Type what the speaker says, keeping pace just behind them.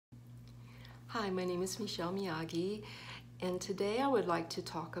Hi, my name is Miyagi, and today I would like to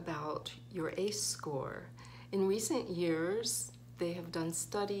talk about your ACE score. In recent years, they have done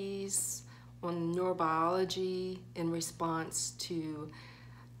studies on neurobiology in response to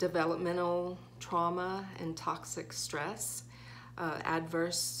developmental trauma and toxic stress,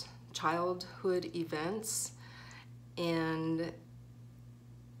 adverse childhood events, and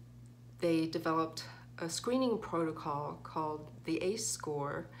they developed a screening protocol called the ACE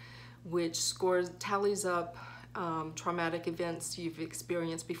score, which tallies up traumatic events you've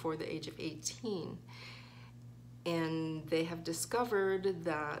experienced before the age of 18. And they have discovered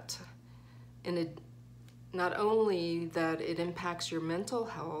that not only that it impacts your mental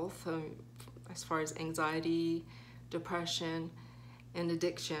health as far as anxiety, depression, and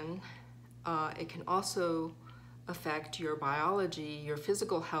addiction, it can also affect your biology, your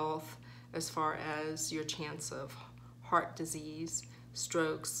physical health, as far as your chance of heart disease,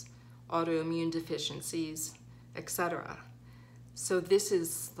 strokes, autoimmune deficiencies, etc. So this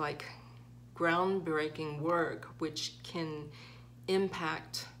is like groundbreaking work which can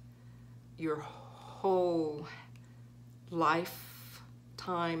impact your whole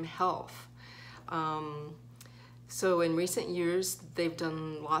lifetime health. So in recent years, they've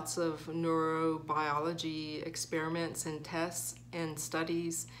done lots of neurobiology experiments and tests and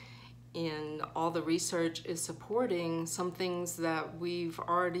studies, and all the research is supporting some things that we've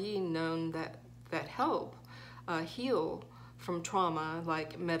already known that help heal from trauma,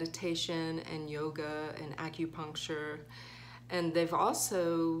 like meditation and yoga and acupuncture. And they've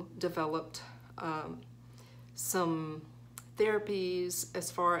also developed some therapies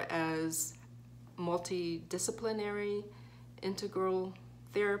as far as multidisciplinary integral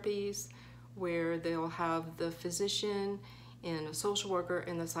therapies, where they'll have the physician and a social worker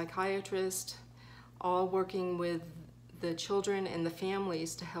and the psychiatrist all working with the children and the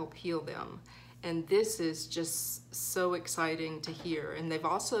families to help heal them. And this is just so exciting to hear. And they've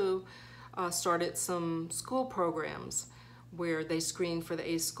also started some school programs where they screen for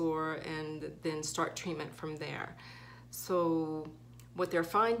the ACE score and then start treatment from there. So what they're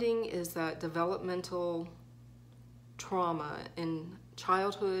finding is that developmental trauma in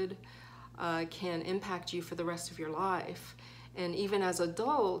childhood can impact you for the rest of your life. And even as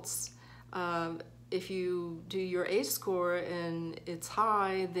adults, if you do your ACE score and it's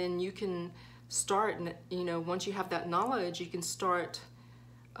high, then you can start, once you have that knowledge, you can start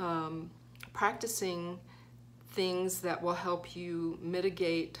practicing things that will help you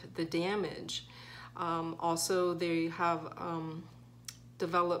mitigate the damage. Also, they have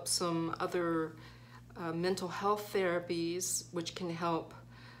developed some other mental health therapies which can help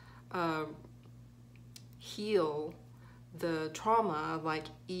heal the trauma, like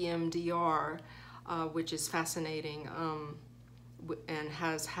EMDR, which is fascinating and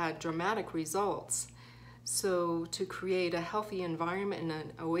has had dramatic results. So to create a healthy environment and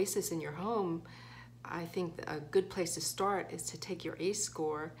an oasis in your home, I think a good place to start is to take your ACE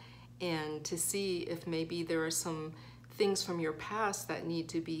score and to see if maybe there are some things from your past that need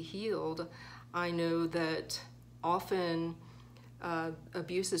to be healed. I know that often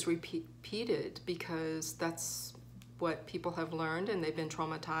abuse is repeated because that's what people have learned, and they've been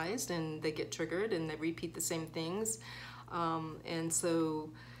traumatized and they get triggered and they repeat the same things. And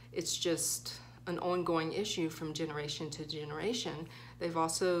so it's just an ongoing issue from generation to generation. They've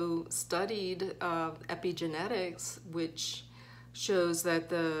also studied epigenetics, which shows that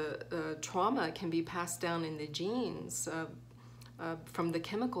the trauma can be passed down in the genes from the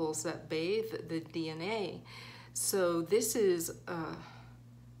chemicals that bathe the DNA. So this is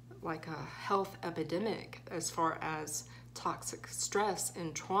like a health epidemic as far as toxic stress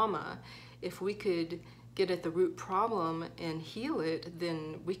and trauma. If we could get at the root problem and heal it,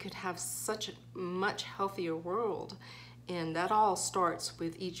 then we could have such a much healthier world. And that all starts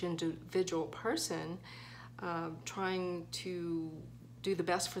with each individual person trying to do the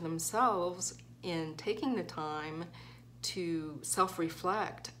best for themselves and taking the time to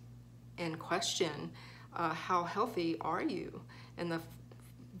self-reflect and question how healthy are you. And the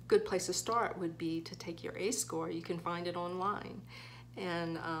good place to start would be to take your ACE score. You can find it online.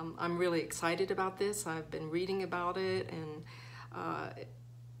 And I'm really excited about this. I've been reading about it, and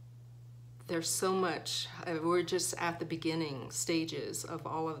there's so much. We're just at the beginning stages of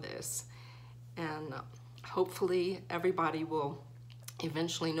all of this. And hopefully everybody will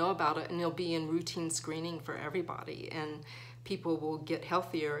eventually know about it, and it'll be in routine screening for everybody, and people will get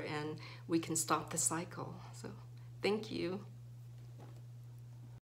healthier and we can stop the cycle. So thank you.